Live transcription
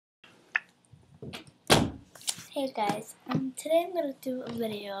Hey guys, today I'm gonna do a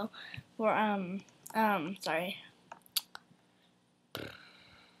video for sorry. Let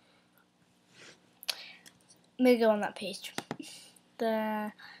me go on that page.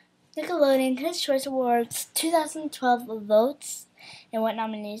 The Nickelodeon Kids' Choice Awards 2012 votes and what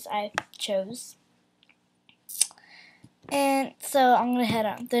nominees I chose. And so I'm gonna head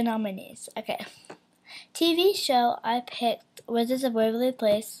on the nominees. Okay. TV show I picked Wizards of Waverly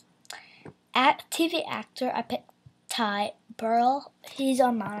Place. TV actor I picked Ty Burrell. He's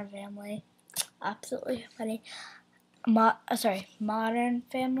on Modern Family. Absolutely funny. Modern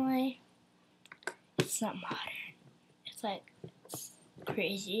Family. It's not modern. It's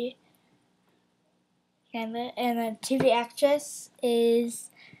crazy. And the TV actress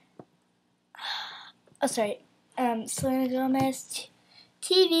is Selena Gomez.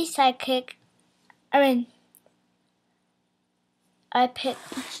 TV sidekick. I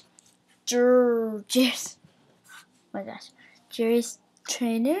picked Jerry's. Oh my gosh, Jerry's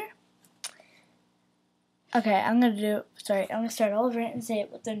trainer. Okay, I'm gonna start over and say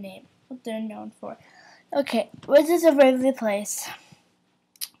what they're known for. Okay, Wizards of Waverly Place.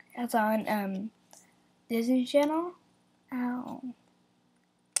 That's on Disney Channel. Ow,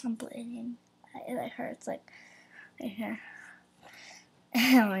 I'm bleeding. It hurts like right here.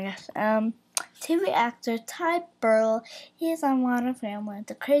 Oh my gosh. TV actor Ty Burrell. He is on Modern Family.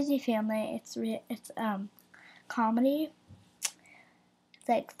 The Crazy Family. It's comedy. It's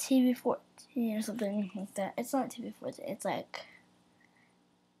like TV 14 or something like that. It's not TV 14. It's like,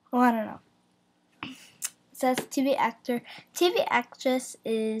 well, I don't know. It says TV actor. TV actress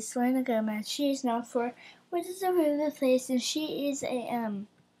is Selena Gomez. She is known for Wizards of Waverly Place, and she is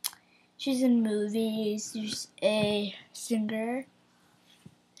she's in movies. She's a singer.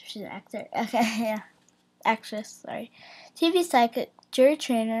 She's an actor. Okay, yeah, actress. Sorry. TV sidekick Jerry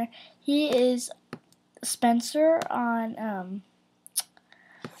Trainer. He is Spencer on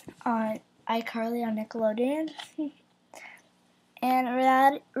iCarly on Nickelodeon. And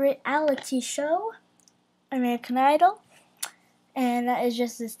reality show, American Idol, and that is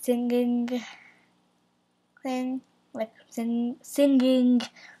just a singing thing, like singing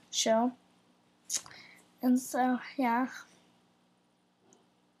show. And so yeah,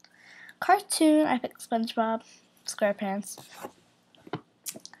 cartoon I picked SpongeBob SquarePants.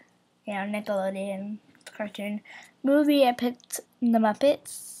 Yeah, Nickelodeon cartoon. Movie I picked The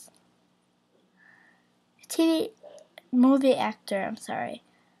Muppets. TV movie actor,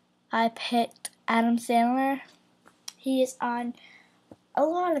 I picked Adam Sandler. He is on a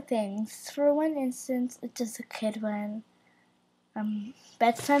lot of things. For one instance, it's just a kid one.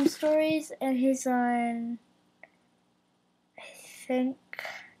 Bedtime Stories, and he's on, I think,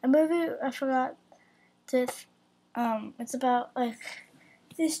 a movie I forgot. It's about like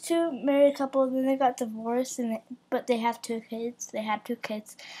these two married couple, and then they got divorced, but they have two kids. They had two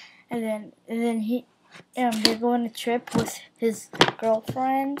kids, and then he. They go on a trip with his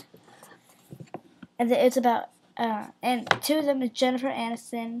girlfriend, and it's about and two of them is Jennifer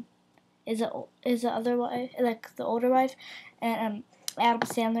Aniston, is the other wife, like the older wife, and Adam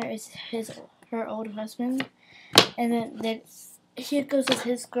Sandler is her old husband, and then he goes with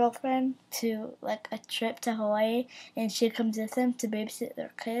his girlfriend to like a trip to Hawaii, and she comes with him to babysit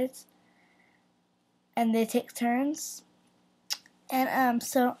their kids, and they take turns, and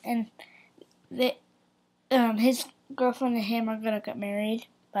his girlfriend and him are gonna get married,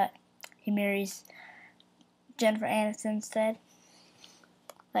 but he marries Jennifer Aniston instead,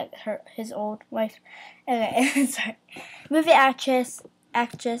 like his old wife. Okay, sorry. Movie actress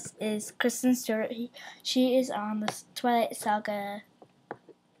is Kristen Stewart. She is on the Twilight Saga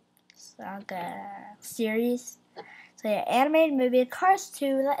series. So yeah, animated movie Cars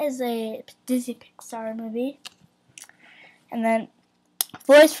 2. That is a Disney Pixar movie, and then.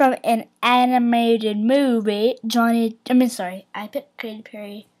 Voice from an animated movie, I picked Katy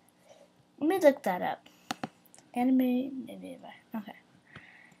Perry. Let me look that up. Animated movie. Okay.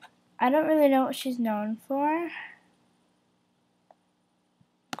 I don't really know what she's known for.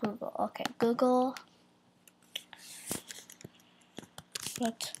 Google. Okay, Google.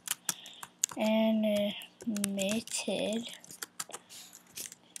 What animated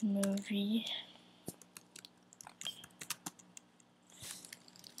movie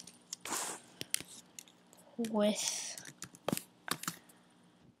with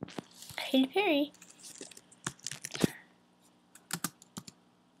Katy Perry.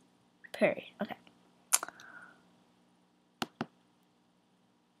 Okay.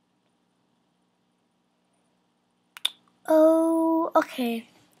 Oh, okay.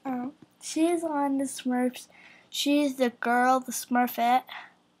 She is on the Smurfs. She's the girl, the Smurfette.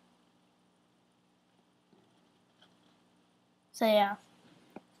 So yeah.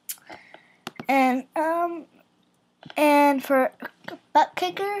 And for butt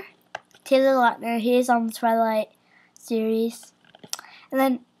kicker, Taylor Lautner, he is on the Twilight series. And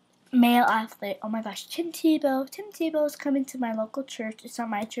then male athlete, oh my gosh, Tim Tebow. Tim Tebow is coming to my local church. It's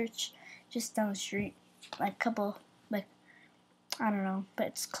not my church, just down the street. I don't know, but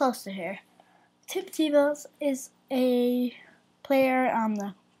it's close to here. Tim Tebow is a player on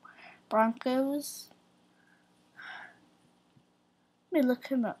the Broncos. Let me look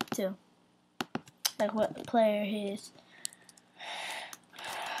him up too. Like what player he is.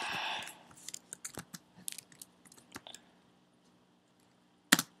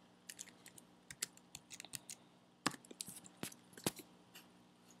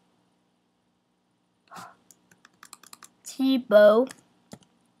 Tebow.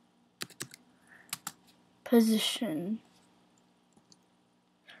 Position.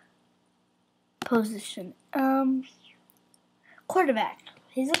 Quarterback.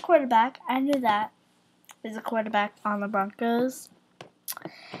 He's a quarterback. I knew that. He's a quarterback on the Broncos.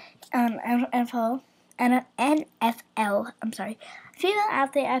 NFL. I'm sorry. Female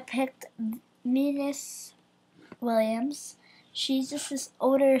athlete, I picked Venus Williams. She's just this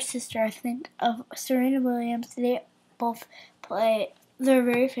older sister, I think, of Serena Williams. They both play. They're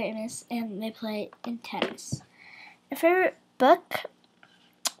very famous, and they play in tennis. My favorite book,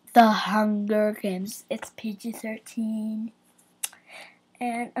 The Hunger Games. It's PG-13,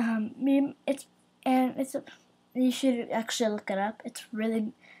 and you should actually look it up. It's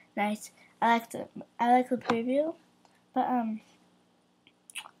really nice. I like the preview, but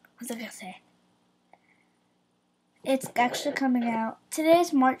what's I gonna say? It's actually coming out.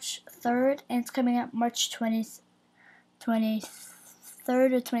 Today's March 3rd, and it's coming out March 23rd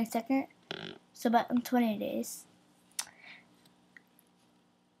or 22nd. So about in 20 days.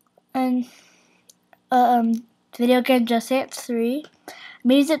 And video game Just Dance 3.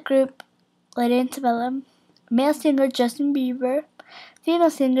 Music group Lady Antebellum. Male singer Justin Bieber. Female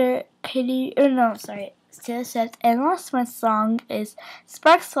singer Taylor Swift. And last month's song is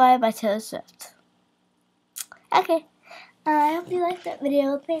Sparks Fly by Taylor Swift. Okay. I hope you liked that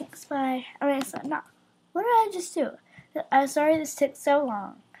video. Thanks. Bye. What did I just do? I'm sorry this took so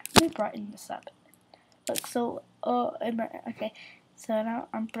long. Let me brighten this up. Okay. So now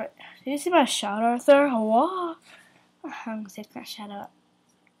do you see my shout out there? Wow. I'm gonna take that shout out.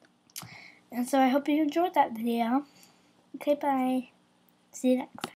 And so I hope you enjoyed that video. Okay, bye. See you next time.